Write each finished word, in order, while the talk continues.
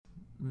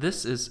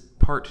This is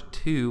part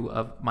 2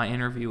 of my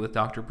interview with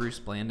Dr. Bruce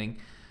Blanding,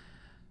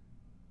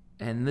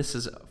 and this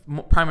is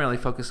primarily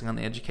focusing on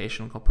the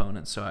educational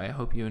component, so I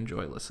hope you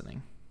enjoy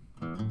listening.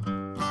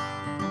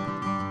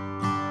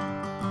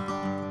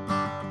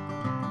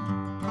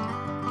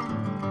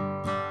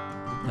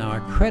 Now, our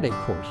credit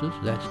courses,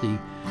 that's the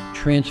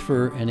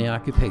transfer and the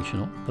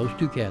occupational, those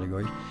two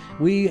categories,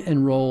 we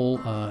enroll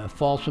a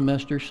fall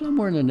semester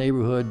somewhere in the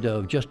neighborhood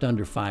of just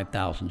under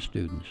 5,000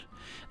 students.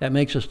 That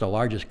makes us the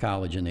largest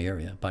college in the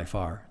area by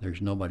far.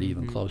 There's nobody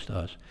even close to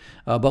us.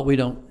 But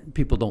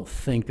people don't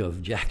think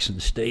of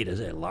Jackson State as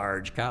a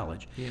large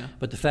college. Yeah.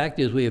 But the fact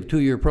is we have a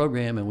 2-year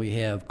program and we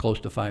have close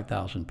to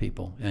 5,000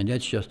 people, and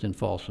that's just in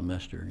fall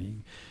semester.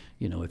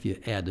 You know, if you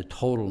add the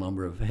total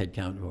number of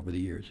headcount over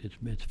the years,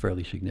 it's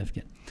fairly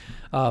significant.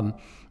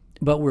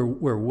 But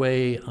we're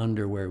way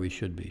under where we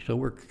should be. So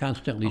we're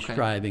constantly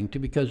striving to,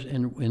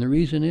 and the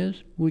reason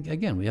is, we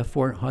have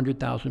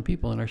 400,000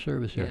 people in our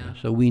service area.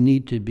 Yeah. So we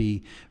need to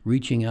be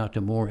reaching out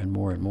to more and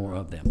more and more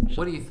of them. So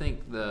what do you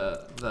think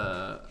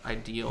the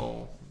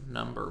ideal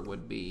number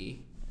would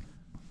be?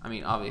 I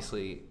mean,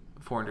 obviously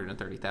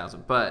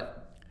 430,000, but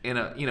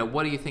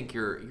what do you think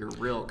your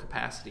real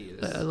capacity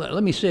is?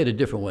 Let me say it a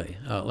different way.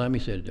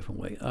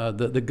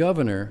 The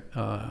governor,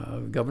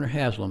 Governor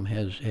Haslam,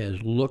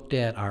 has looked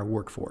at our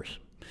workforce,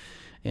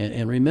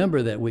 and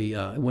remember that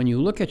when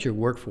you look at your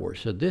workforce,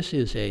 so this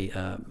is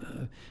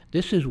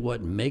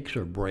what makes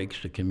or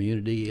breaks the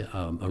community,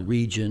 a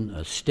region,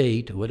 a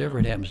state, whatever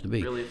it happens to be.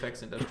 It really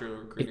affects industrial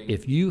recruiting.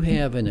 If you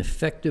have an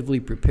effectively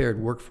prepared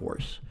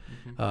workforce,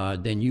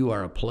 then you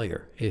are a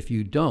player. If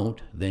you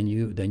don't, then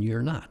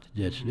you're not.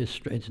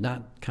 It's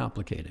not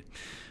complicated.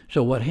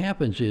 So what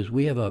happens is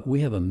we have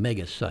a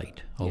mega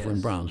site over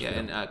in Brownsville. Yeah,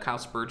 and Kyle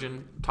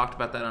Spurgeon talked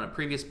about that on a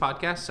previous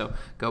podcast. So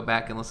go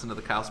back and listen to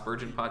the Kyle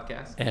Spurgeon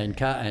podcast. And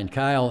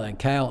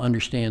Kyle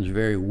understands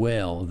very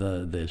well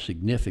the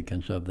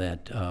significance of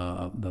that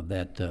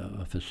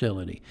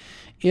facility.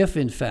 If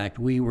in fact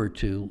we were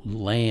to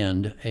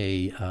land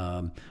a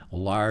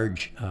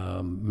large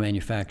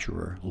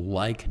manufacturer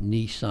like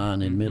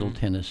Nissan in Middle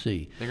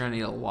Tennessee, they're going to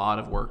need a lot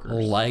of workers.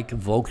 Like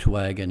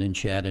Volkswagen in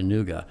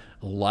Chattanooga,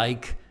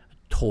 like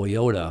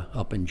Toyota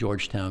up in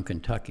Georgetown,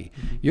 Kentucky.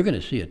 You're going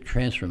to see a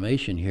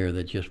transformation here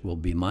that just will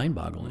be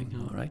mind-boggling.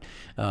 All right,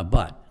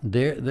 but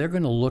they're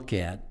going to look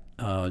at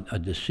a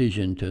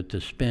decision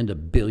to spend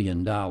 $1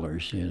 billion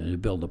to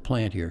build a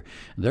plant here.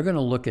 They're going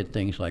to look at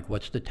things like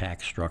what's the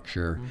tax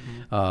structure,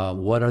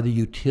 what are the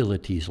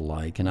utilities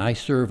like, and I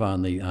serve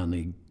on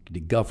the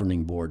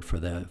governing board for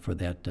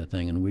that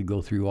thing, and we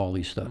go through all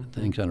these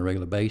things on a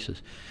regular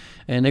basis.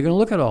 And they're going to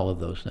look at all of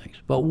those things.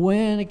 But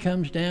when it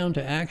comes down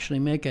to actually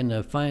making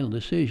the final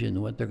decision,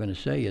 what they're going to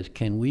say is,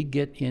 can we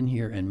get in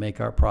here and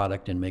make our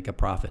product and make a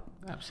profit?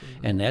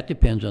 Absolutely. And that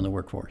depends on the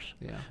workforce.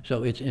 Yeah.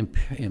 So it's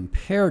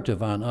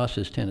imperative on us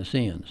as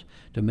Tennesseans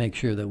to make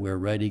sure that we're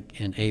ready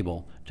and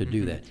able to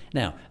do that.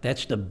 Now,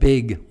 that's the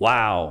big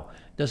wow.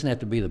 It doesn't have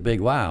to be the big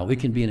wow. It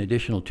can be an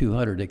additional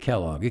 200 at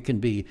Kellogg. It can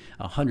be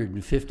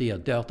 150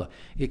 at Delta.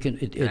 It's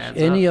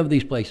any of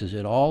these places.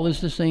 It all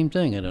is the same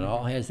thing, and it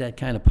all has that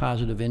kind of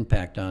positive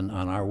impact on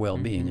our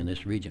well-being in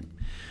this region.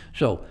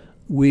 So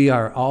we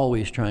are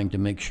always trying to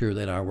make sure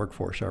that our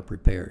workforce are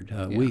prepared.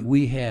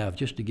 We have,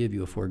 just to give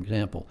you for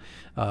example,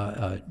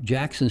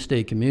 Jackson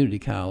State Community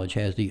College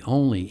has the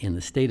only, in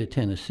the state of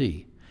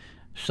Tennessee,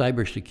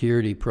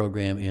 cybersecurity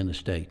program in the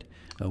state.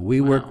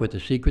 We work with the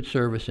Secret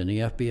Service and the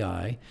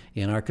FBI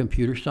in our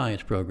computer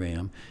science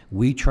program.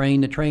 We train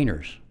the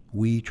trainers.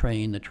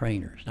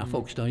 Now,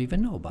 folks don't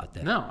even know about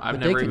that. No, I've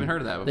never even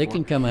heard of that before. They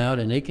can come out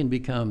and they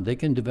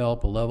can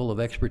develop a level of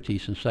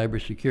expertise in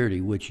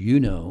cybersecurity, which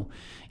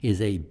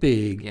is a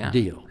big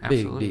deal.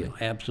 Absolutely. Big deal.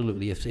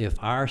 Absolutely. If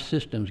our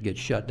systems get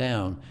shut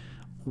down,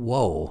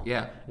 whoa.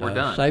 Yeah, we're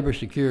done.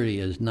 Cybersecurity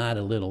is not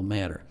a little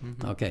matter.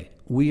 Okay,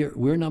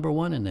 we're number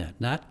one in that.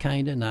 Not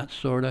kinda, not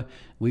sorta.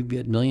 We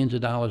get millions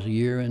of dollars a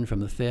year in from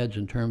the feds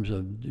in terms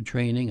of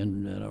training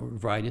and a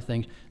variety of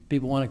things.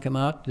 People want to come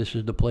out, this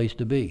is the place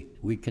to be.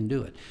 We can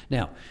do it.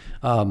 Now,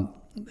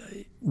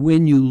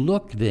 when you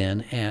look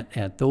then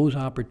at those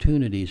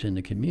opportunities in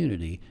the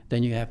community,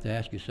 then you have to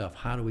ask yourself,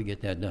 how do we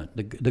get that done?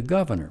 The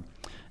governor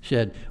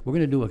said, we're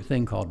going to do a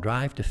thing called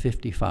Drive to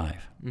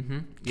 55.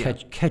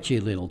 Catchy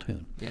little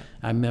tune. Yeah.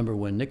 I remember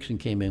when Nixon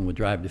came in with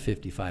Drive to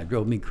 55,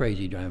 drove me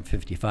crazy driving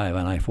 55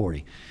 on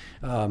I-40.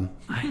 I'm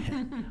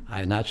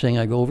not saying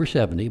I go over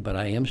 70, but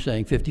I am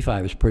saying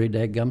 55 is pretty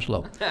dadgum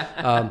slow.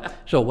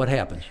 So what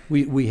happens?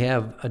 We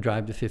have a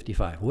Drive to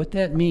 55. What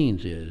that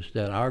means is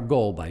that our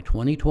goal by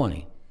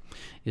 2020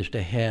 is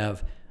to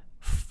have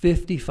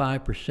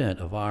 55%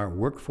 of our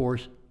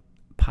workforce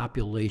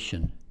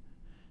population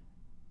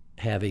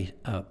have a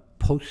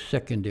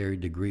post-secondary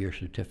degree or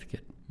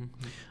certificate.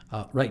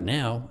 Right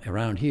now,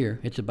 around here,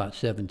 it's about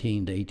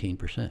 17 to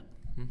 18%.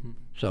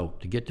 So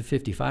to get to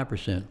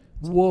 55%,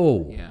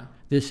 whoa, Yeah.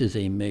 this is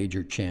a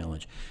major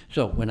challenge.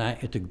 So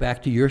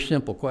back to your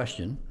simple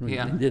question,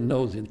 Yeah. I didn't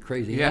know the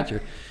crazy Yeah.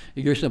 answer.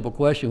 Your simple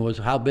question was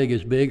how big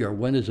is big, or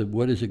what is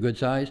a good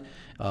size?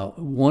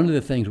 One of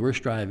the things we're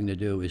striving to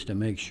do is to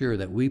make sure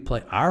that we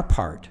play our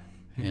part,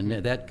 and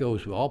that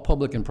goes with all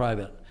public and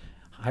private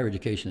higher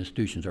education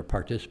institutions are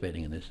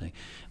participating in this thing.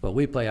 But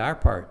we play our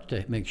part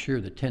to make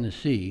sure that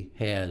Tennessee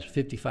has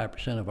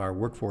 55% of our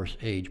workforce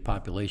age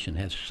population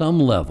has some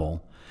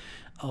level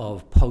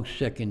of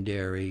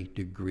post-secondary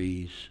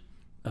degrees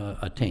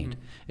attained.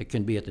 It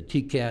can be at the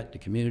TCAT, the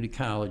community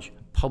college,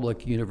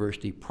 public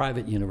university,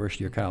 private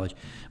university or college,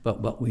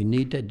 but we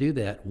need to do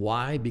that.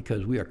 Why?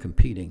 Because we are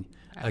competing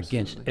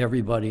against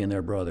everybody and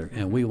their brother,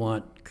 and we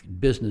want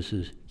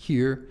businesses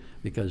here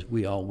because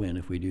we all win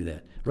if we do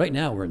that. Right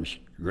now we're in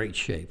great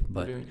shape,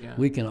 but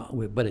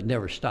but it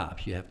never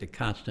stops. You have to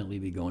constantly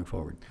be going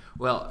forward.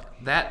 Well,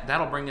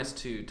 that'll bring us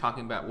to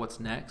talking about what's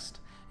next,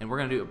 and we're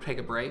going to take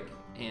a break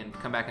and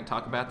come back and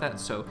talk about that.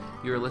 So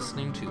you're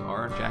listening to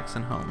Our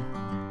Jackson Home.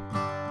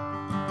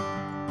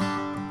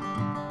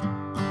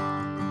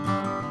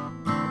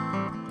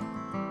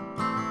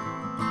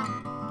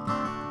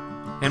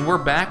 And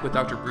we're back with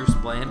Dr. Bruce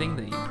Blanding,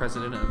 the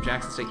president of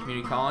Jackson State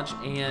Community College,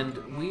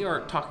 and we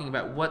are talking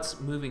about what's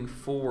moving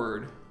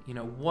forward. You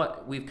know,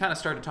 what we've kind of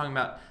started talking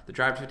about the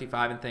Drive to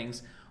 55 and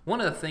things.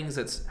 One of the things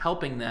that's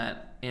helping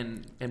that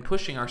and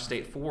pushing our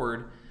state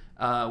forward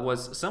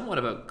was somewhat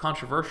of a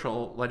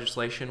controversial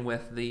legislation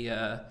with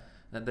the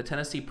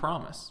Tennessee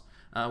Promise,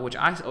 which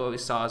I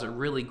always saw as a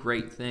really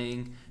great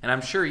thing. And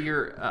I'm sure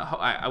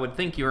I would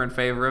think you're in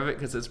favor of it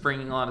because it's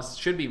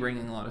should be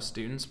bringing a lot of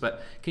students.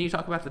 But can you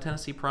talk about the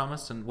Tennessee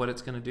Promise and what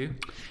it's going to do?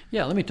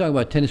 Yeah, let me talk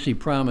about Tennessee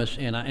Promise,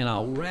 and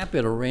I'll wrap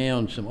it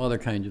around some other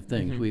kinds of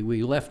things.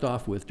 We left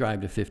off with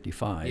Drive to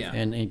 55,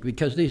 and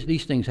because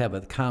these things have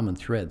a common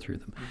thread through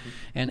them.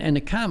 And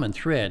the common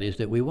thread is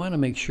that we want to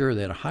make sure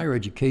that higher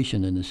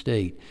education in the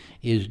state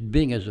is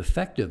being as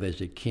effective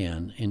as it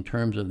can in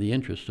terms of the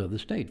interests of the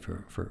state,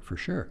 for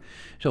sure.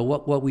 So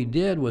what we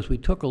did was we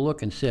took a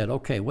look and said,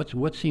 okay,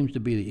 what seems to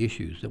be the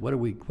issues?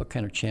 What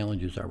kind of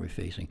challenges are we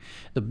facing?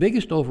 The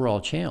biggest overall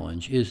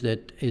challenge is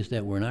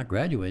that we're not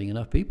graduating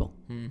enough people.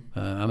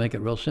 I'll make it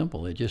real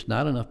simple. It's just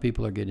not enough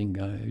people are getting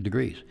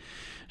degrees.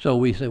 So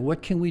we said,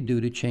 what can we do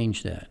to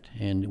change that?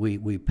 And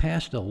we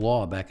passed a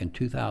law back in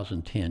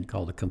 2010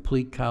 called the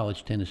Complete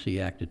College Tennessee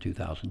Act of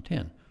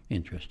 2010.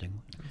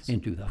 Interesting.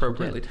 In 2010.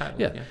 Appropriately titled.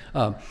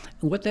 Yeah.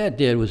 What that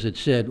did was it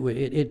said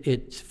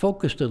it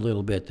focused a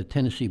little bit the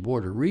Tennessee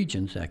Board of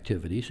Regents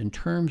activities in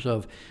terms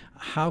of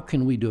how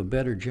can we do a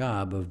better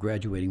job of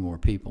graduating more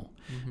people.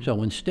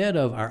 So instead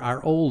of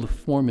our old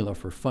formula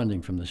for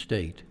funding from the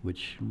state,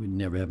 which we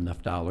never have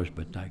enough dollars,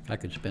 but I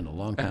could spend a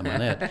long time on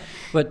that.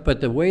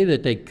 But the way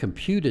that they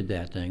computed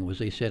that thing was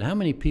they said how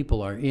many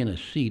people are in a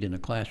seat in a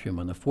classroom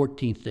on the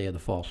 14th day of the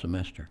fall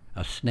semester,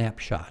 a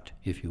snapshot,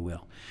 if you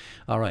will.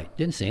 All right,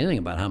 didn't say anything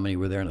about how many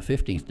were there on the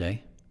 15th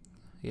day.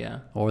 Yeah.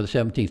 Or the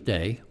 17th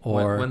day,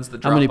 or when's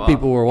the how many drop-off?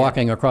 people were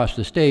walking across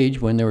the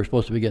stage when they were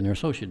supposed to be getting their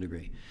associate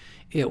degree.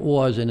 It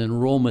was an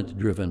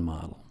enrollment-driven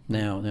model.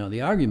 Now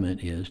the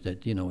argument is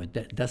that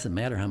it doesn't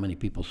matter how many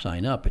people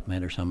sign up; it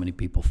matters how many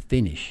people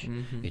finish.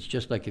 It's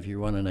just like if you're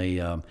running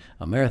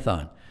a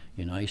marathon.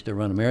 I used to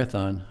run a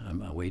marathon.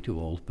 I'm way too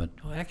old, but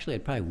actually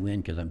I'd probably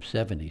win because I'm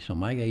 70, so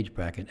my age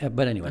bracket.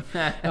 But anyway,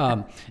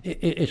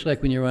 it's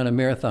like when you run a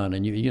marathon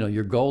and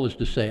your goal is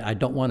to say, I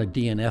don't want a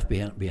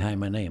DNF behind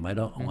my name. I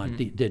don't want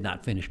did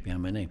not finish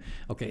behind my name.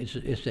 Okay,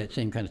 it's that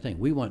same kind of thing.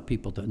 We want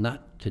people to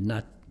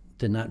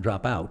not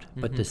drop out,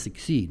 but to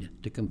succeed,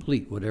 to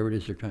complete whatever it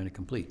is they're trying to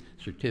complete,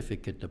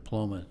 certificate,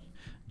 diploma,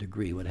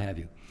 degree, what have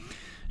you.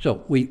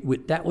 So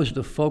that was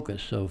the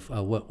focus of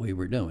what we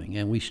were doing,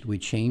 and we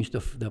changed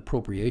the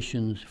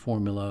appropriations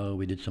formula.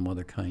 We did some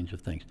other kinds of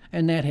things,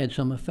 and that had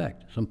some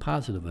effect, some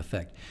positive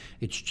effect.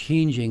 It's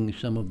changing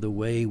some of the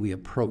way we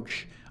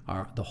approach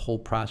the whole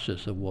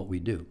process of what we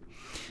do,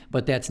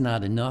 but that's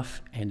not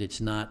enough, and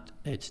it's not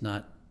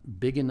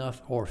big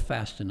enough or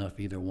fast enough,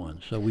 either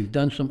one. So we've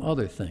done some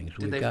other things.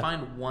 Did they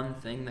find one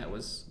thing that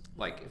was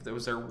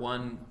was there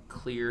one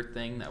clear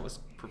thing that was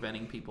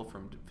preventing people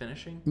from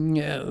finishing?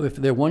 Yeah, if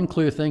there's one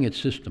clear thing,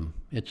 it's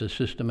a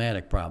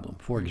systematic problem.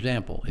 For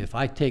example, if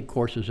I take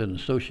courses at an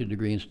associate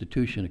degree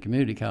institution, a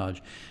community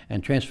college,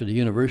 and transfer to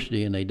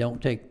university and they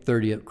don't take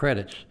 30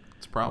 credits,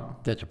 it's a problem.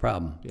 That's a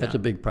problem. Yeah. That's a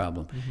big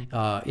problem.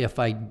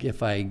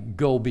 If I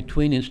go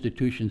between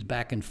institutions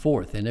back and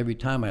forth, and every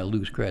time I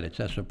lose credits,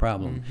 that's a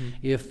problem.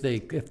 If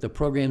the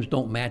programs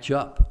don't match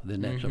up,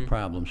 then that's a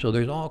problem. So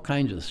there's all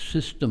kinds of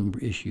system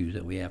issues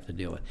that we have to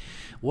deal with.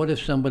 What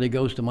if somebody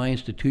goes to my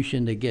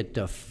institution, they get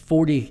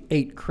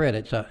 48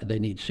 credits, they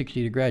need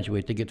 60 to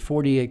graduate, they get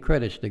 48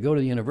 credits, they go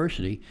to the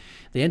university,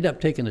 they end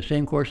up taking the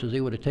same courses they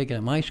would have taken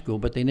at my school,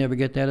 but they never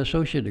get that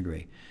associate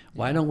degree.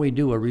 Why don't we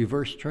do a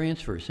reverse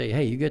transfer? Say,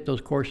 hey, you get those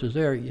courses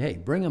there, hey,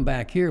 bring them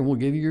back here and we'll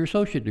give you your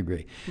associate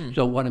degree.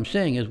 So what I'm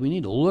saying is we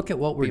need to look at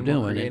what we're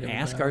doing and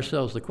ask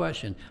ourselves the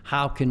question,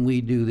 how can we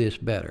do this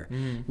better?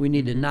 We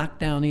need to knock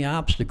down the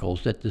obstacles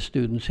obstacles that the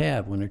students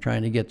have when they're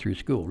trying to get through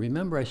school.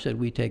 Remember, I said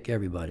we take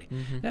everybody.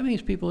 That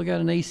means people have got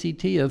an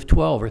ACT of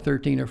 12 or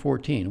 13 or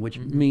 14, which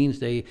means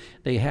they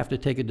have to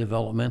take a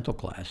developmental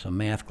class, a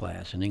math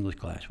class, an English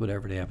class,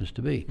 whatever it happens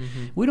to be.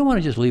 We don't want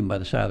to just leave them by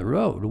the side of the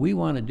road. We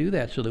want to do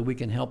that so that we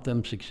can help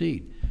them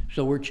succeed.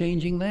 So we're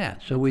changing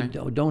that. So we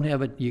don't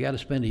have it, you got to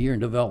spend a year in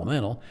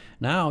developmental.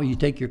 Now you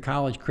take your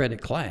college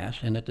credit class,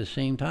 and at the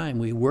same time,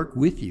 we work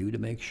with you to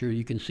make sure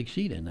you can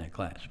succeed in that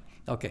class.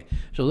 Okay,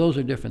 so those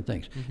are different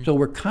things. So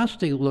we're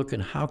constantly looking,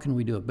 how can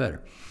we do it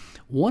better?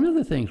 One of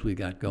the things we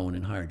got going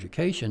in higher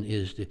education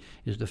is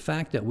the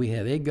fact that we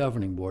have a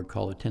governing board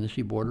called the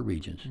Tennessee Board of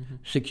Regents.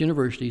 6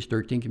 universities,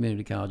 13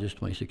 community colleges,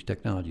 26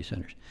 technology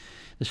centers.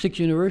 The 6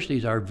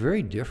 universities are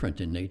very different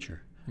in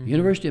nature. The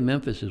University of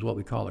Memphis is what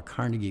we call a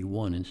Carnegie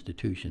I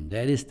institution.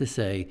 That is to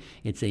say,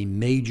 it's a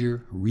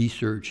major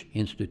research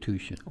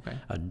institution,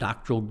 a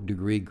doctoral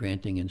degree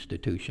granting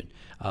institution.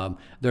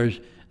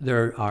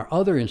 There are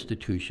other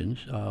institutions.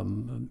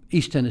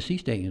 East Tennessee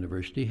State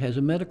University has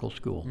a medical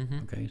school.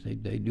 Okay,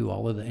 they do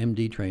all of the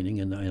MD training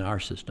in our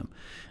system.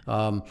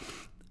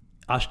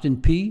 Austin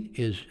Peay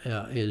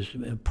is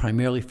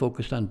primarily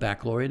focused on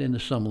baccalaureate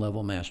and some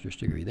level master's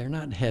degree. They're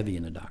not heavy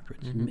in the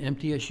doctorates.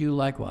 MTSU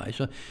likewise.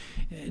 So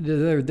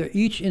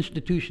each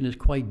institution is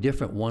quite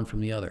different one from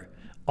the other.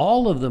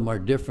 All of them are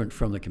different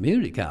from the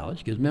community college,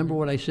 because remember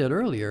what I said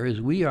earlier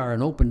is we are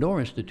an open door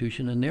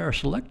institution and they are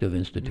selective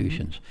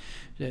institutions,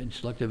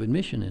 selective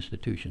admission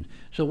institutions.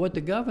 So what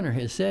the governor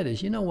has said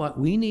is, you know what,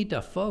 we need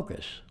to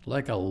focus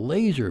like a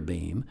laser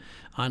beam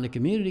on the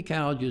community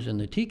colleges and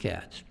the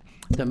TCATs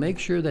to make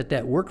sure that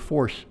that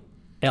workforce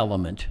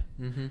element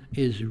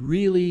is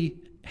really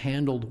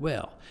handled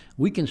well.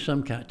 We can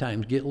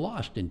sometimes get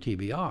lost in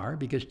TBR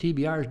because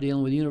TBR is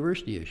dealing with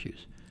university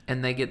issues.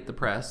 And they get the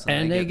press.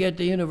 And they get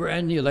the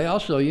university, and they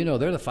also,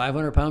 they're the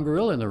 500-pound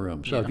gorilla in the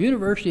room. So if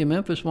University of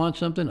Memphis wants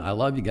something, I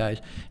love you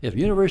guys. If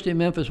University of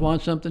Memphis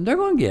wants something, they're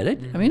going to get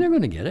it. I mean, they're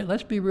going to get it.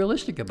 Let's be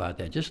realistic about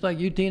that. Just like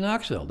UT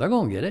Knoxville, they're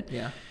going to get it.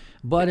 Yeah.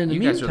 But in the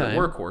meantime, guys are the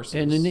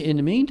workhorses. And in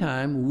the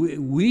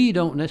meantime, we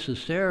don't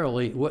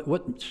necessarily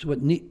what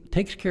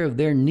takes care of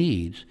their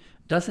needs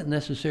doesn't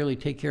necessarily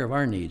take care of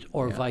our needs,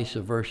 or vice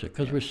versa,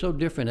 because we're so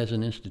different as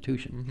an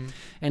institution.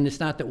 And it's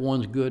not that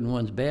one's good and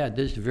one's bad.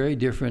 This is very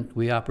different.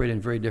 We operate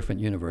in very different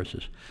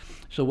universes.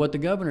 So what the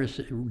governor's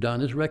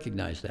done is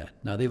recognize that.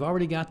 Now, they've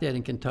already got that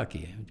in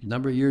Kentucky. A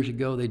number of years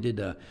ago, they did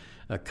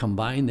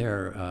combine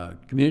their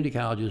community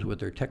colleges with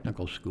their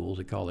technical schools.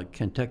 They call it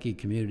Kentucky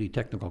Community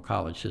Technical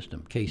College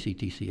System,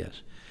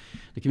 KCTCS.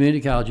 The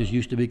community colleges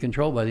used to be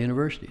controlled by the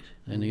universities,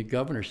 and the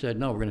governor said,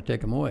 no, we're going to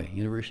take them away. The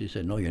university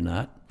said, no, you're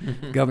not.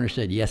 The governor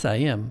said, yes, I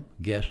am.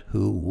 Guess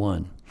who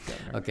won?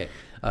 Okay,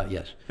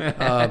 yes.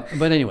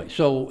 But anyway,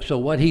 so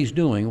what he's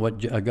doing, what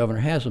Governor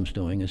Haslam's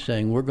doing, is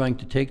saying we're going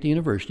to take the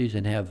universities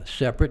and have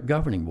separate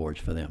governing boards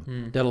for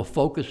them that'll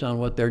focus on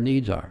what their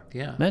needs are.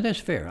 Yeah. Now, that's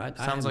fair.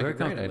 Sounds like a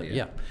great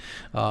idea.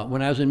 Yeah.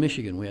 When I was in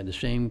Michigan, we had the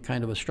same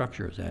kind of a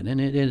structure as that,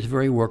 and it is a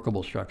very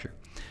workable structure.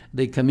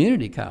 The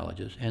community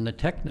colleges and the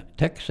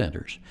tech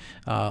centers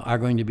are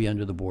going to be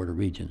under the Board of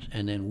Regents,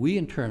 and then we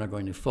in turn are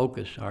going to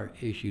focus our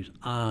issues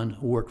on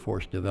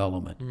workforce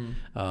development.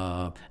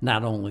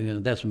 Not only,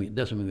 and that doesn't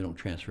mean we don't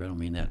transfer, I don't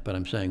mean that, but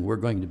I'm saying we're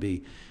going to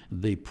be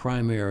the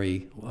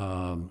primary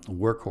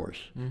workhorse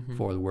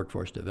for the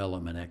workforce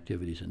development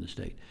activities in the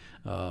state.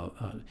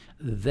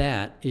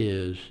 That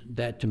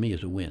to me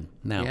is a win.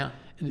 Now,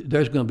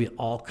 there's going to be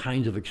all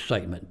kinds of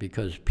excitement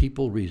because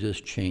people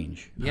resist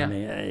change. Yeah. I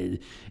mean,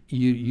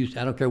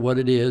 I don't care what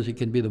it is. It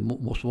can be the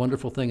most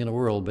wonderful thing in the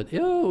world, but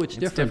it's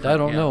different. I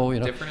don't know.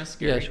 Different is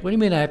scary. Yes. What do you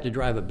mean I have to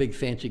drive a big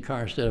fancy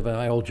car instead of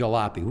my old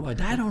jalopy? Well,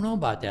 I don't know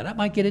about that. I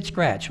might get it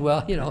scratched.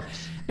 Well,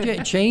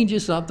 change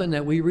is something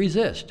that we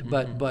resist.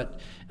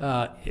 But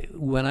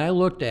when I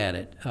looked at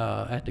it,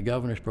 at the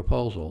governor's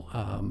proposal,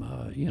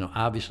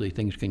 obviously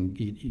things can,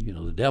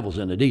 the devil's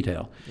in the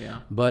detail.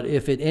 Yeah. But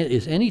if it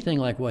is anything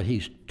like what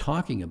he's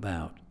talking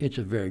about, it's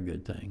a very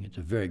good thing. It's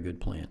a very good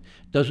plan.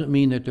 Doesn't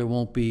mean that there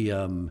won't be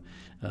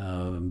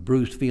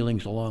bruised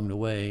feelings along the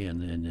way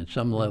and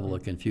some level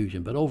of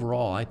confusion. But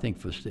overall, I think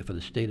for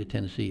the state of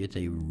Tennessee, it's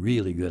a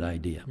really good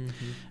idea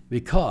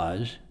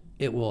because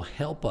it will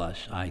help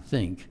us, I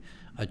think,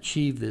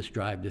 achieve this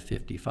drive to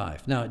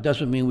 55. Now, it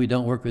doesn't mean we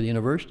don't work with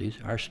universities.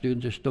 Our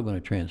students are still going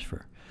to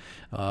transfer.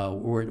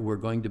 We're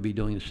going to be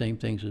doing the same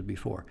things as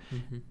before.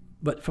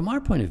 But from our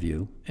point of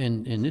view,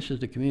 and this is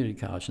the community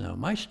college now,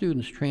 my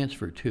students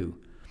transfer to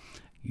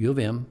U of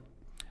M,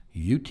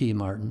 UT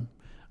Martin,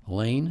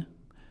 Lane,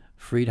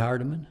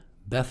 Freed-Hardeman,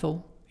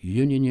 Bethel,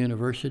 Union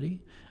University,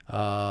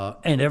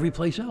 and every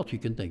place else you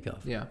can think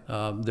of. Yeah.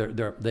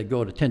 They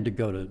tend to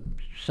go to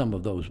some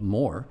of those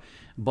more,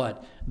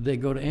 but they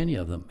go to any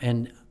of them.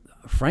 And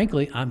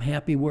frankly, I'm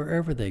happy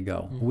wherever they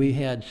go. We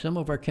had some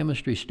of our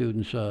chemistry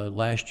students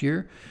last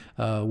year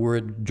were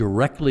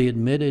directly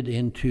admitted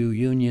into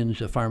Union's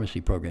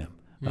pharmacy program.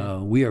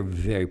 We are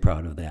very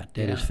proud of that.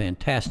 That is Yeah.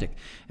 fantastic,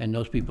 and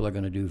those people are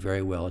going to do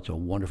very well. It's a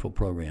wonderful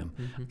program.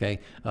 Okay,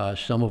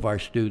 some of our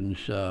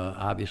students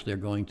obviously are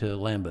going to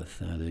Lambeth,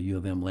 the U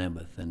of M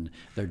Lambeth, and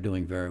they're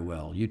doing very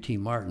well. UT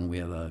Martin, we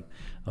have a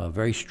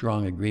very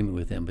strong agreement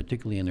with them,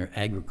 particularly in their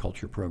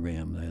agriculture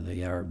program.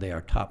 They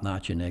are top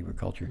notch in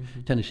agriculture.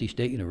 Tennessee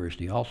State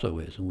University also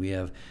is, and we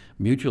have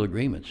mutual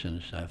agreements. And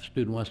if a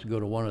student wants to go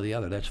to one or the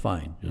other, that's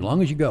fine, as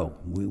long as you go.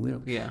 We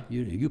don't, Yeah.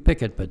 you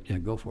pick it, but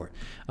go for it.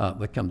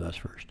 But come to us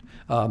first.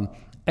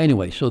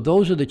 Anyway, so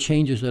those are the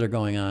changes that are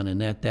going on, and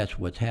that's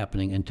what's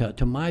happening. And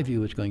to my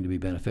view, it's going to be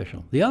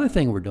beneficial. The other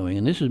thing we're doing,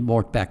 and this is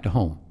more back to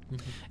home,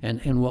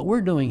 and what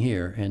we're doing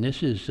here, and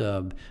this is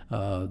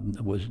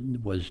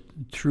was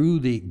through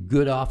the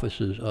good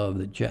offices of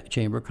the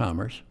Chamber of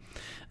Commerce.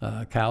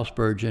 Kyle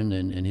Spurgeon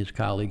and his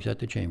colleagues at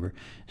the Chamber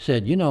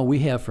said, we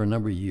have for a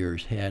number of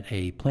years had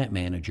a plant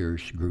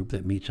managers group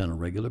that meets on a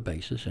regular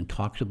basis and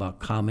talks about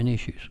common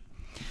issues.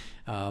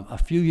 A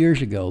few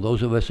years ago,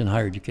 those of us in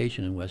higher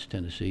education in West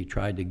Tennessee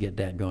tried to get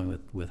that going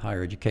with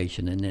higher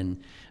education, and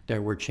then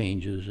there were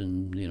changes,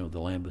 and the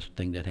Lambeth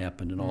thing that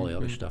happened, and all the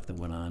other stuff that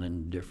went on,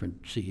 and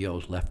different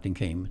CEOs left and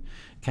came,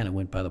 kind of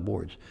went by the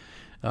boards.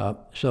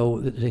 So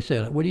they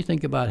said, "What do you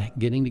think about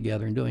getting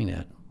together and doing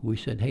that?" We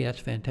said, "Hey, that's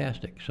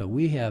fantastic." So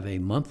we have a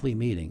monthly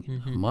meeting,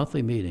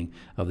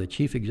 of the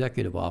chief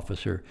executive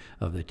officer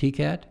of the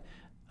TCAT,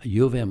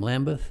 U of M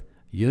Lambeth,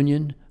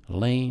 Union,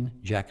 Lane,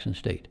 Jackson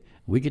State.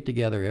 We get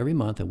together every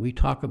month and we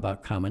talk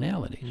about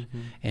commonalities.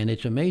 And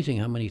it's amazing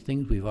how many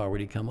things we've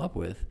already come up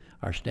with.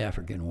 Our staff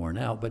are getting worn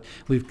out, but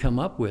we've come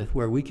up with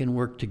where we can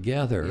work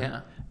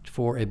together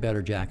for a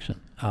better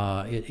Jackson.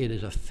 It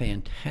is a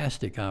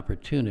fantastic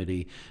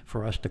opportunity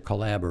for us to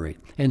collaborate.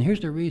 And here's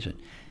the reason.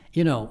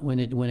 When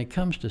it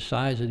comes to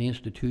size of the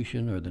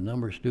institution or the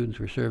number of students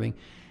we're serving,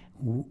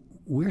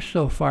 we're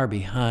so far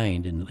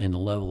behind in the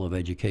level of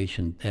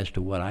education as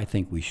to what I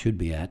think we should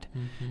be at,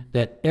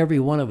 that every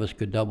one of us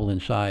could double in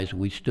size,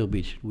 and we'd still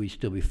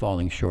be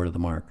falling short of the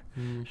mark.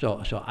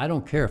 So I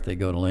don't care if they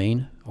go to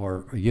Lane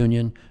or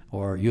Union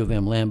or U of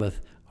M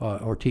Lambeth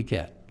or TCAT,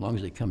 as long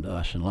as they come to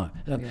us.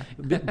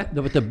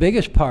 But the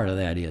biggest part of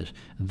that is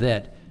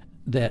that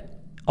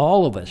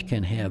all of us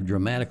can have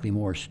dramatically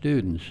more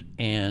students,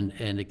 and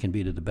it can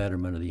be to the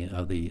betterment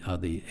of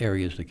the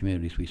areas, the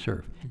communities we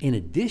serve. In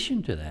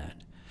addition to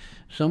that,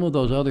 some of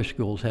those other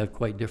schools have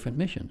quite different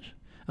missions.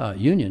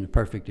 Union, a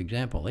perfect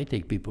example. They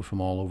take people from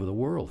all over the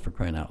world, for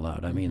crying out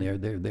loud. I mean,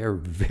 they're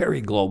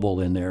very global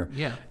in their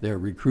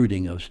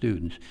recruiting of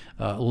students.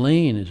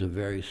 Lane is a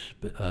very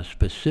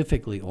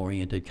specifically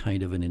oriented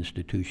kind of an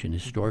institution,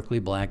 historically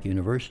black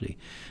university,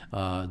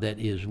 that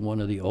is one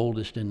of the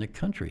oldest in the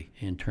country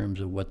in terms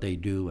of what they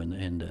do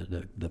and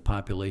the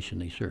population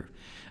they serve.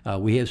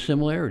 We have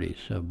similarities.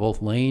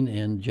 Both Lane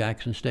and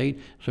Jackson State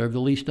serve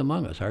the least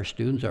among us. Our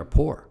students are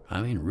poor.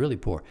 I mean, really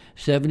poor.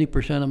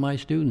 70% of my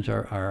students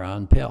are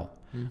on Pell,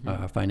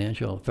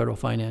 federal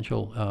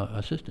financial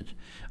assistance.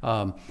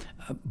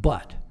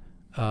 But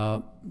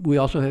we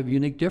also have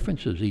unique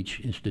differences,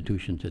 each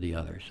institution to the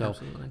other. So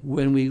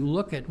when we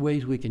look at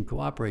ways we can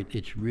cooperate,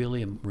 it's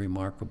really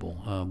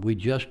remarkable. We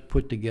just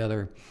put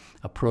together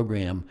a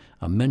program,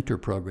 a mentor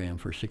program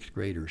for sixth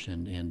graders,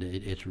 and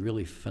it's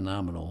really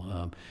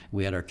phenomenal.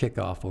 We had our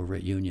kickoff over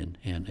at Union,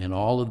 and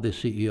all of the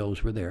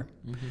CEOs were there,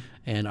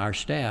 and our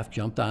staff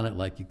jumped on it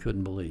like you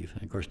couldn't believe.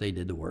 And of course, they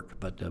did the work,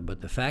 but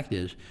the fact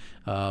is,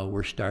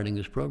 we're starting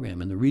this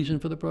program, and the reason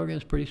for the program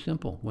is pretty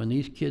simple. When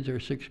these kids are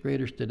sixth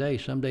graders today,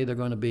 someday they're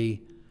going to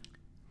be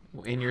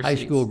in your high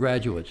seats. School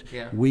graduates.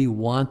 Yeah. We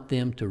want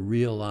them to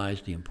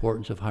realize the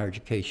importance of higher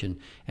education,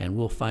 and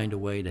we'll find a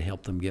way to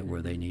help them get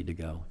where they need to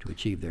go to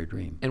achieve their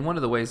dream. And one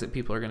of the ways that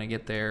people are going to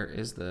get there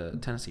is the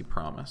Tennessee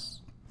Promise.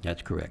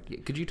 That's correct.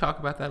 Could you talk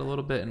about that a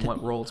little bit and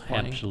what role it's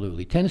playing?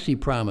 Absolutely. Tennessee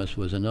Promise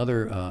was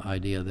another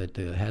idea that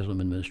the Haslam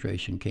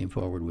administration came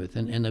forward with.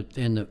 And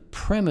the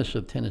premise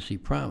of Tennessee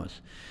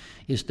Promise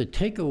is to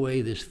take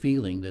away this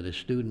feeling that a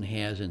student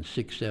has in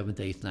 6th, 7th,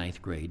 8th,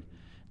 9th grade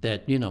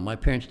that, my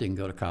parents didn't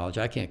go to college,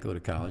 I can't go to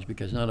college,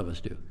 because none of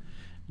us do.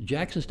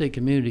 Jackson State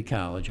Community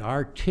College,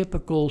 our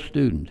typical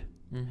student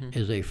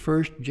is a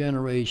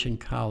first-generation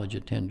college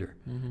attender.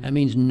 That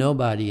means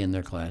nobody in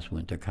their class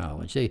went to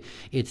college.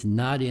 It's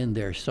not in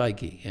their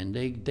psyche, and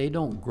they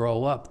don't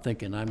grow up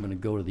thinking, I'm going to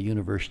go to the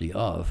University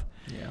of.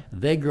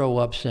 They grow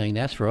up saying,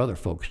 that's for other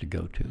folks to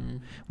go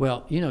to.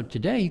 Well,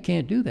 today you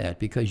can't do that,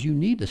 because you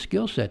need the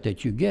skill set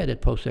that you get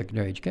at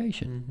post-secondary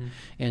education.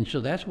 And so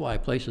that's why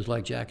places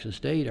like Jackson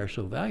State are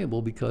so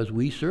valuable, because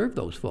we serve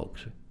those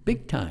folks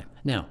big time.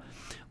 Now,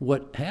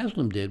 what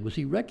Haslam did was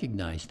he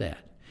recognized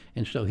that.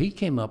 And so he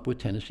came up with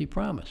Tennessee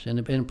Promise.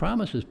 And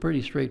Promise is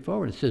pretty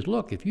straightforward. It says,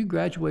 look, if you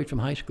graduate from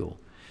high school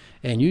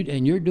and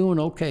you're doing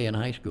okay in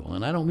high school,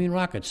 and I don't mean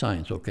rocket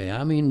science okay,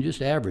 I mean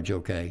just average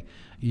okay,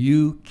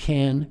 you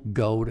can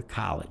go to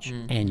college.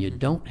 And you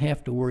don't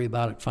have to worry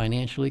about it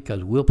financially,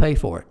 because we'll pay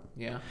for it.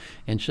 Yeah.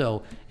 And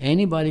so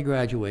anybody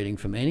graduating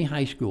from any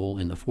high school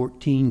in the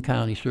 14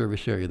 county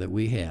service area that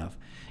we have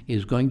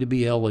is going to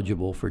be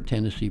eligible for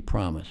Tennessee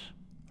Promise,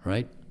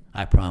 right?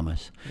 I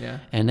promise. Yeah.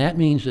 And that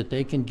means that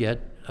they can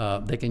get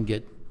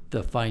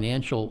the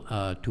financial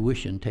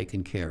tuition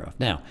taken care of.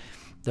 Now,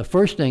 the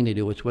first thing they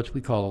do is what we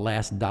call a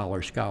last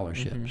dollar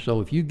scholarship. So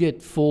if you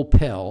get full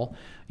Pell,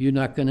 you're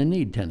not going to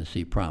need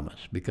Tennessee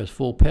Promise because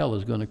full Pell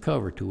is going to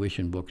cover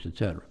tuition, books,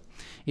 etc.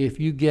 If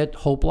you get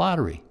Hope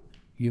Lottery,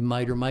 you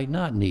might or might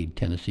not need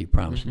Tennessee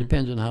Promise. It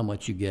depends on how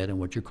much you get and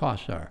what your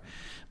costs are.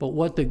 But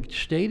what the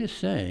state is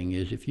saying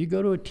is if you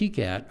go to a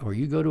TCAT or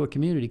you go to a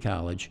community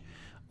college,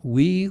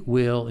 we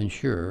will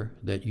ensure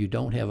that you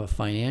don't have a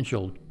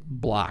financial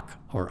block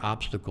or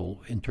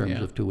obstacle in terms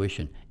of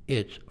tuition.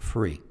 It's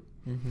free.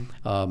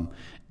 How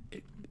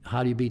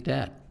do you beat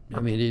that? I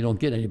mean, you don't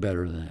get any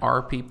better than that.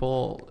 Are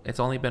people, it's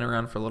only been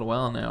around for a little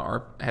while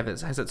now,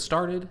 has it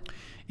started?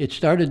 It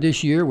started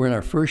this year. We're in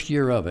our first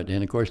year of it.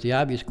 And of course, the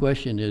obvious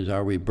question is,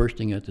 are we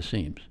bursting at the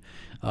seams?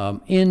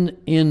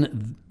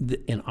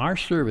 In our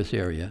service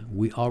area,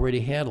 we already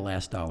had a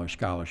last dollar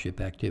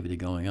scholarship activity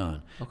going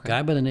on. Okay. A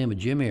guy by the name of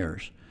Jim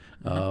Ayers,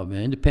 an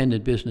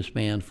independent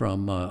businessman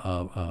from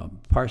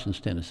Parsons,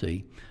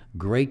 Tennessee,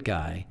 great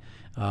guy.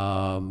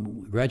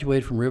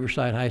 Graduated from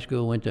Riverside High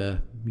School, went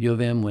to U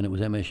of M when it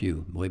was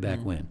MSU, way back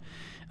when,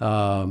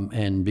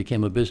 and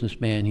became a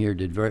businessman here.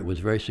 Was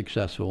very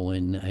successful,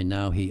 and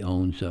now he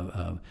owns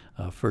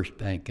First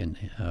Bank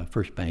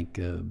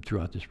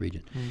throughout this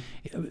region.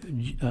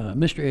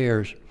 Mr.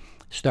 Ayers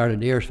started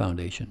the Ayers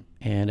Foundation,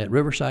 and at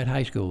Riverside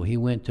High School, he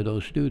went to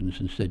those students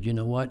and said, "You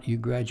know what? You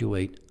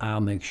graduate, I'll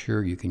make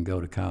sure you can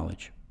go to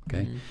college."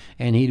 Okay,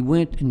 and he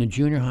went in the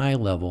junior high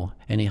level,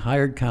 and he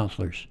hired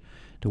counselors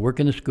to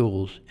work in the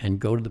schools and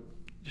go to the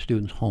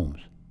students' homes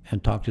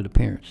and talk to the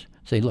parents.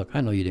 Say, look,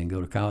 I know you didn't go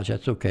to college.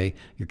 That's okay.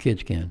 Your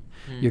kids can.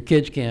 Your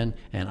kids can,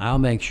 and I'll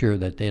make sure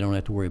that they don't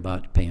have to worry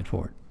about paying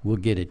for it. We'll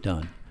get it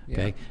done.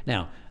 Okay. Yeah.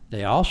 Now,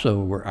 they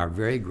also are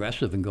very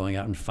aggressive in going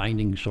out and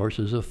finding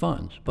sources of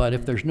funds. But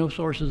if there's no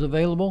sources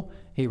available,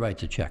 he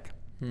writes a check.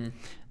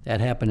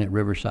 That happened at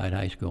Riverside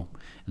High School.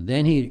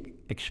 Then he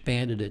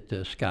expanded it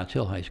to Scotts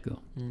Hill High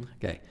School.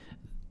 Okay.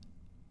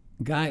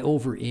 Guy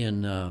over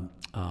in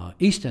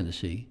East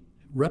Tennessee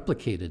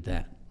replicated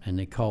that, and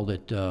they called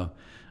it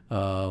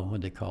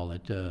what'd they call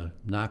it?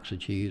 Knox of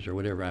cheese or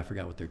whatever. I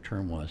forgot what their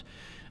term was.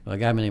 A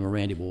guy by the name of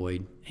Randy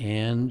Boyd,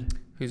 and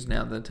who's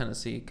now the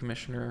Tennessee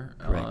Commissioner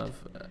Correct.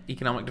 of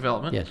Economic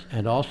Development. Yes,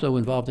 and also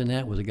involved in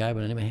that was a guy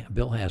by the name of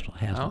Bill Haslam.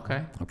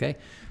 Okay. Okay,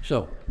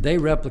 so they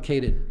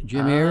replicated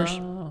Jim Ayers.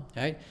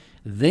 Right.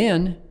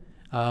 Then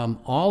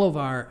all of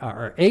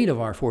our 8 of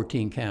our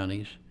 14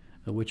 counties,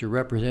 which are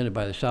represented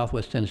by the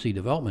Southwest Tennessee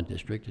Development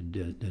District.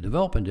 The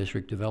Development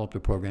District developed a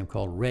program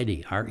called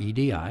REDI,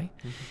 R-E-D-I,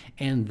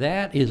 and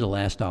that is a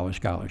last dollar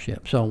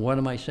scholarship. So what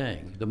am I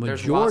saying? The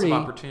There's majority,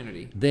 lots of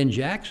opportunity. Then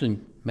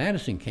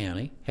Madison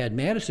County had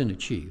Madison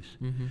Achieves.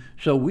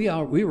 So we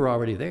were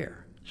already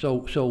there.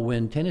 So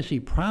when Tennessee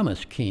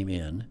Promise came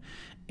in,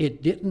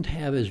 it didn't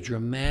have as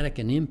dramatic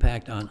an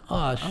impact on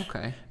us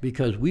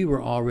because we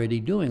were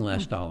already doing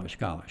last dollar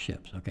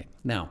scholarships. Okay.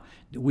 Now,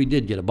 we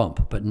did get a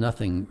bump, but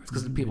nothing.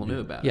 Because people knew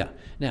about it. Yeah.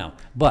 Now,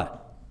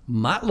 but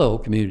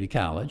Motlow Community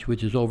College,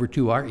 which is over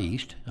to our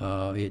east,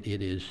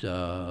 it is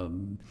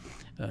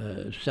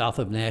south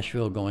of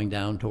Nashville going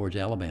down towards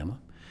Alabama,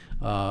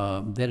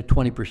 they had a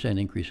 20%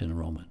 increase in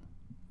enrollment.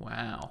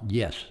 Wow.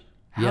 Yes.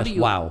 How do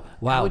you, wow.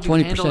 How would you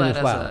 20% handle that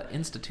is wow. as an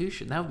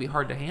institution? That would be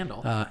hard to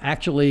handle.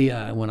 Actually,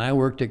 when I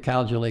worked at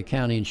College of Lake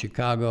County in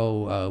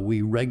Chicago,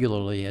 we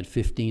regularly had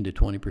 15 to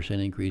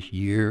 20% increase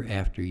year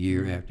after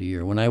year after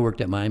year. When I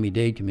worked at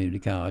Miami-Dade Community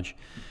College,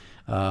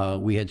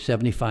 we had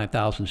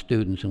 75,000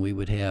 students, and we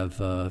would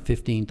have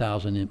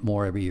 15,000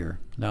 more every year.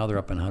 Now they're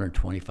up in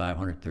 125,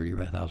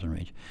 130,000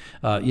 range.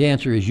 The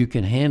answer is you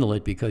can handle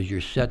it because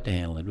you're set to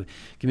handle it.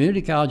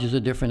 Community college is a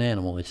different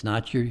animal. It's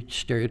not your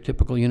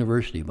stereotypical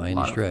university by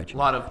any stretch. A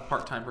lot of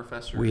part-time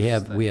professors. We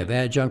have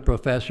adjunct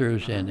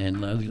professors,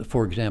 and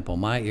for example,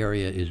 my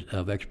area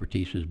of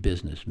expertise is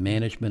business,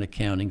 management,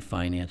 accounting,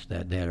 finance,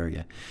 that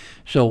area.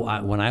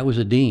 So when I was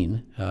a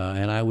dean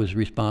and I was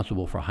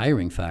responsible for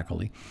hiring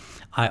faculty,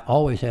 I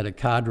always had a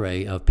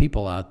cadre of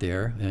people out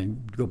there,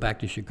 and go back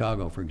to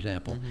Chicago, for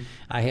example.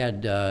 I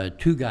had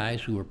 2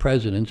 guys who were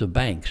presidents of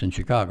banks in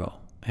Chicago,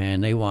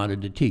 and they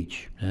wanted to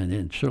teach, and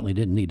it certainly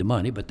didn't need the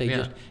money, but they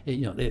just,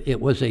 it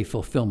was a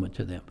fulfillment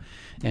to them.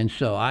 And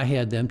so I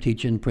had them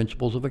teaching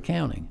principles of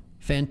accounting.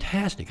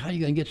 Fantastic. How are you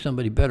going to get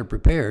somebody better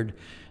prepared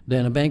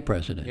than a bank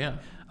president? Yeah.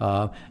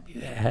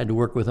 Had to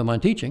work with them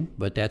on teaching,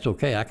 but that's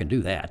okay. I can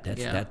do that.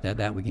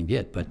 That we can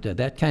get. But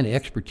that kind of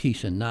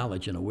expertise and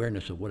knowledge and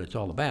awareness of what it's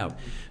all about.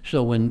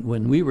 So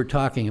when we were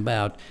talking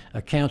about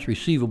accounts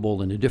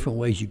receivable and the different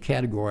ways you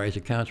categorize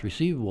accounts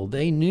receivable,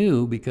 they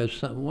knew because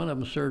one of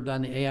them served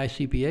on the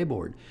AICPA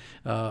board,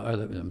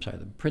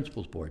 the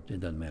principals board.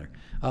 It doesn't matter.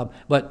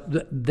 But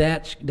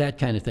that's that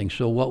kind of thing.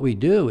 So what we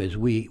do is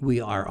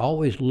we are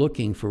always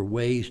looking for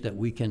ways that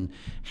we can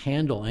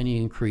handle any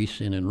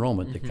increase in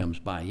enrollment that comes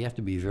by. You have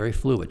to be very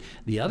fluid.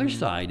 The other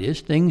side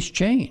is things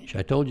change.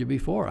 I told you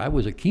before, I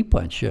was a key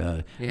punch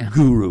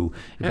guru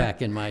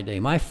back in my day.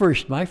 My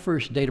first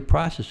data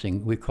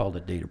processing, we called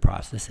it data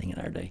processing in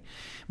our day.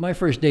 My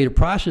first data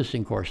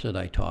processing course that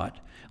I taught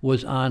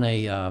was on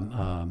a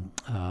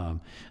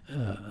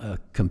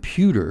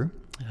computer.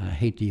 I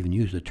hate to even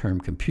use the term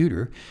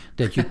computer,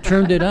 that you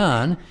turned it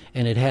on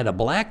and it had a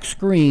black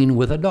screen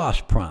with a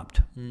DOS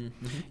prompt.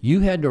 You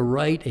had to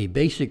write a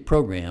basic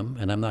program,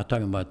 and I'm not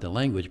talking about the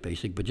language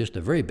basic, but just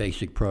a very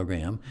basic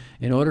program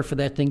in order for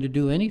that thing to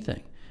do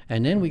anything.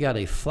 And then we got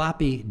a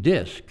floppy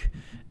disk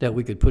that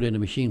we could put in a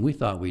machine. We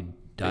thought we'd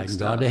died and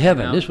gone to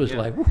heaven. This was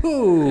like,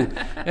 whoo!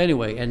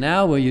 Anyway, and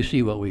now when you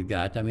see what we've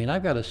got, I mean,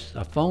 I've got a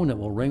phone that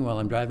will ring while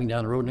I'm driving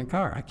down the road in a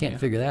car. I can't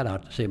figure that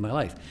out to save my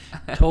life.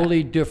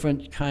 Totally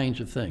different kinds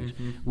of things.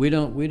 We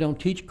don't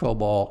teach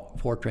COBOL,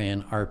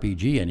 Fortran,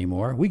 RPG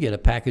anymore. We get a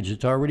package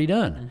that's already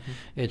done.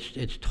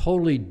 It's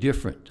totally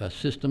different.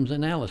 Systems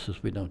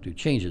analysis we don't do.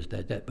 Changes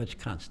but it's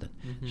constant.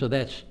 So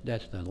that's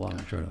the long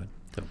and short of it.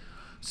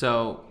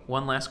 So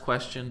one last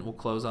question. We'll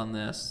close on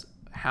this.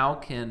 How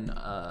can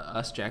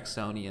us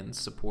Jacksonians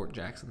support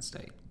Jackson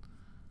State?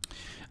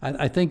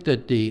 I think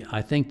that the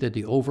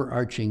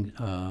overarching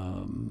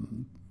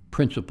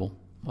principle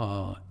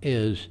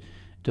is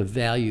to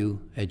value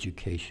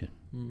education.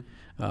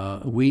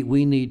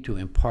 We need to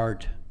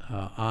impart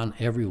on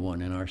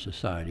everyone in our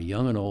society,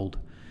 young and old,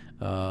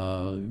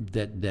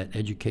 that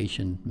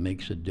education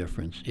makes a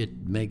difference.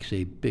 It made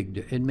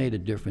a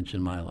difference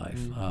in my life.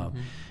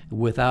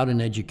 Without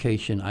an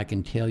education, I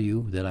can tell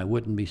you that I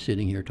wouldn't be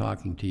sitting here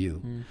talking to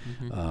you.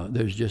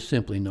 There's just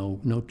simply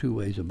no two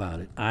ways about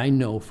it. I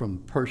know from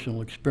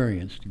personal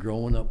experience,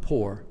 growing up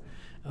poor,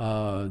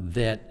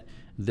 that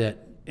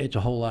it's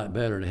a whole lot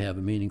better to have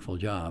a meaningful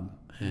job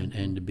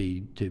and to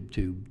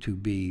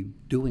be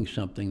doing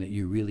something that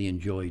you really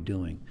enjoy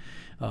doing.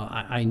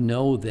 I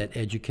know that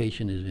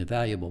education is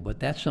invaluable, but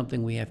that's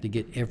something we have to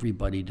get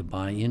everybody to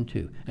buy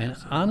into. And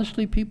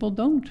honestly, people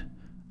don't.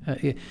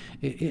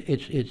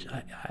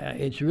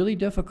 It's really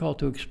difficult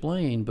to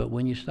explain, but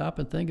when you stop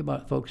and think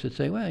about folks that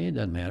say, well, it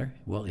doesn't matter.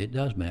 Well, it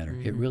does matter.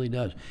 It really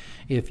does.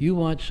 If you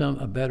want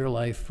a better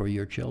life for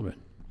your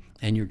children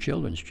and your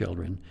children's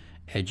children,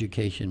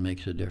 education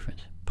makes a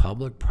difference.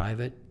 Public,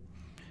 private,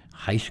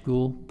 high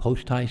school,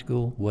 post-high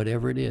school,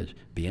 whatever it is,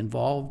 be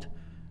involved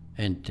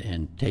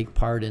and take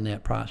part in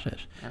that process.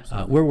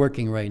 We're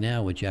working right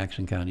now with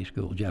Madison County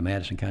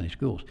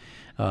Schools,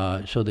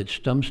 so that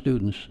some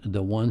students,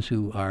 the ones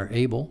who are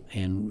able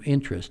and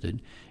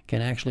interested,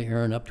 can actually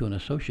earn up to an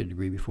associate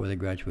degree before they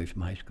graduate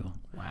from high school.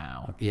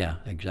 Wow. Yeah,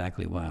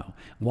 exactly. Wow.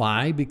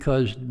 Why?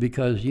 Because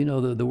you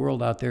know the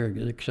world out there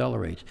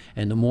accelerates,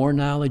 and the more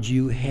knowledge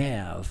you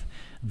have,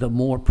 the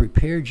more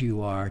prepared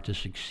you are to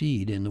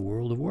succeed in the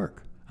world of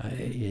work.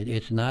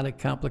 It's not a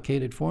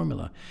complicated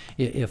formula.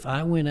 If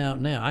I went out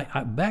now,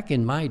 back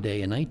in my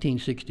day in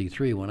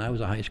 1963 when I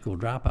was a high school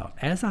dropout,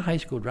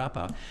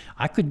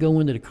 I could go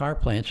into the car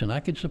plants and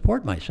I could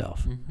support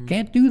myself.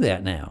 Can't do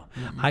that now.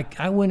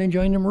 I went and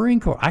joined the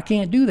Marine Corps. I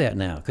can't do that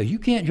now because you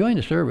can't join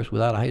the service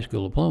without a high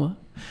school diploma.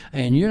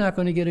 And you're not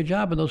going to get a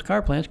job in those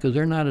car plants because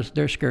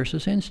they're scarce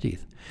as hen's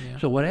teeth.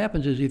 So what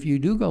happens is if you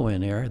do go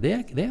in there, they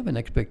have an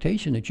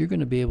expectation that you're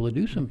going to be able to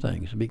do some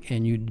things,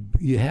 and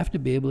you have to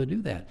be able to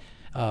do that.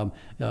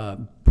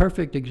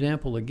 Perfect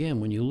example again,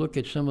 when you look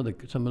at some of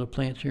the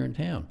plants here in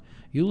town,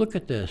 you look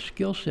at the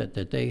skill set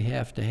that they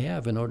have to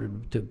have in order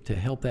to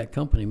help that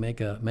company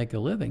make a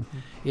living.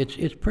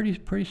 It's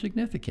pretty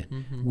significant.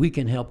 We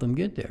can help them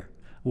get there,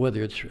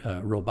 whether it's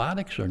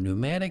robotics or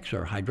pneumatics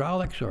or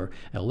hydraulics or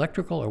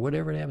electrical or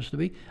whatever it happens to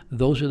be.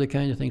 Those are the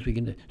kinds of things we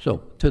can do.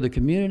 So to the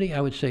community,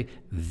 I would say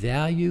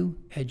value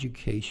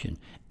education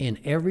in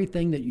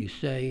everything that you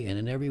say and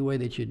in every way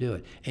that you do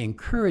it.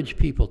 Encourage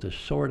people to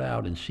sort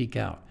out and seek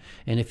out.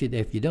 And if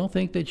you don't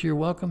think that you're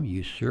welcome,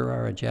 you sure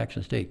are at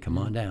Jackson State. Come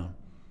on down.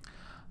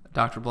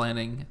 Dr.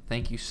 Blanding,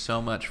 thank you so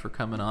much for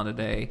coming on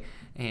today.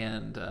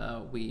 And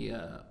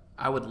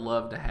I would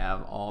love to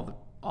have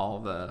all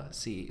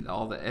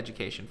the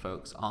education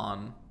folks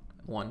on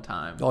one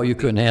time. Oh, you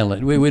couldn't handle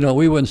it. We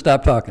wouldn't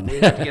stop talking.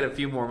 We'd have to get a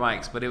few more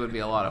mics, but it would be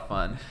a lot of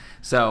fun.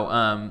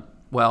 So,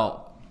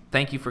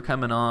 thank you for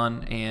coming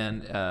on,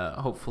 and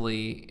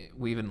hopefully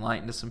we've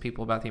enlightened some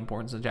people about the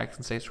importance of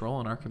Jackson State's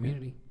role in our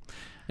community.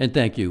 And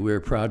thank you.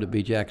 We're proud to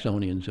be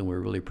Jacksonians, and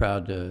we're really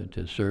proud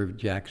to serve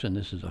Jackson.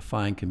 This is a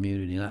fine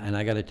community, and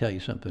I got to tell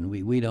you something.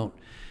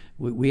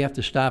 We have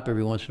to stop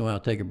every once in a while,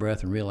 take a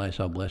breath, and realize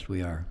how blessed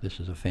we are. This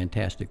is a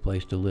fantastic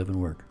place to live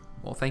and work.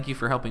 Well, thank you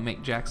for helping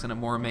make Jackson a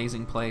more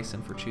amazing place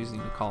and for choosing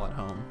to call it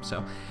home.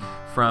 So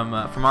from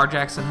our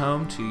Jackson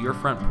home to your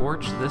front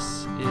porch, this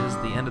is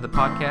the end of the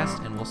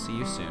podcast, and we'll see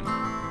you soon.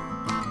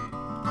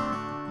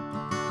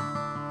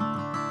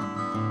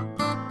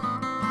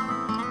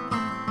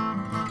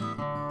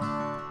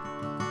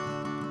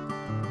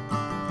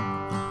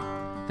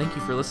 Thank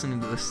you for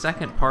listening to the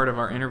second part of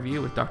our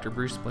interview with Dr.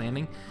 Bruce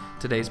Blanding.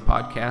 Today's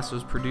podcast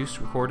was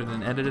produced, recorded,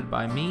 and edited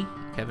by me,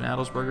 Kevin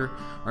Adelsberger.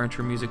 Our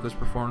intro music was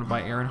performed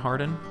by Aaron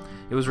Harden.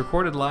 It was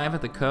recorded live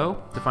at the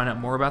Co. To find out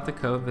more about the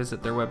Co,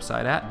 visit their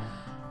website at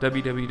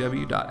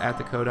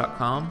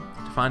www.attheco.com.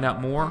 To find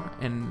out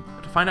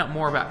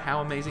more about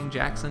how amazing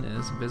Jackson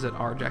is, visit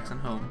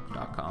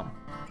ourjacksonhome.com.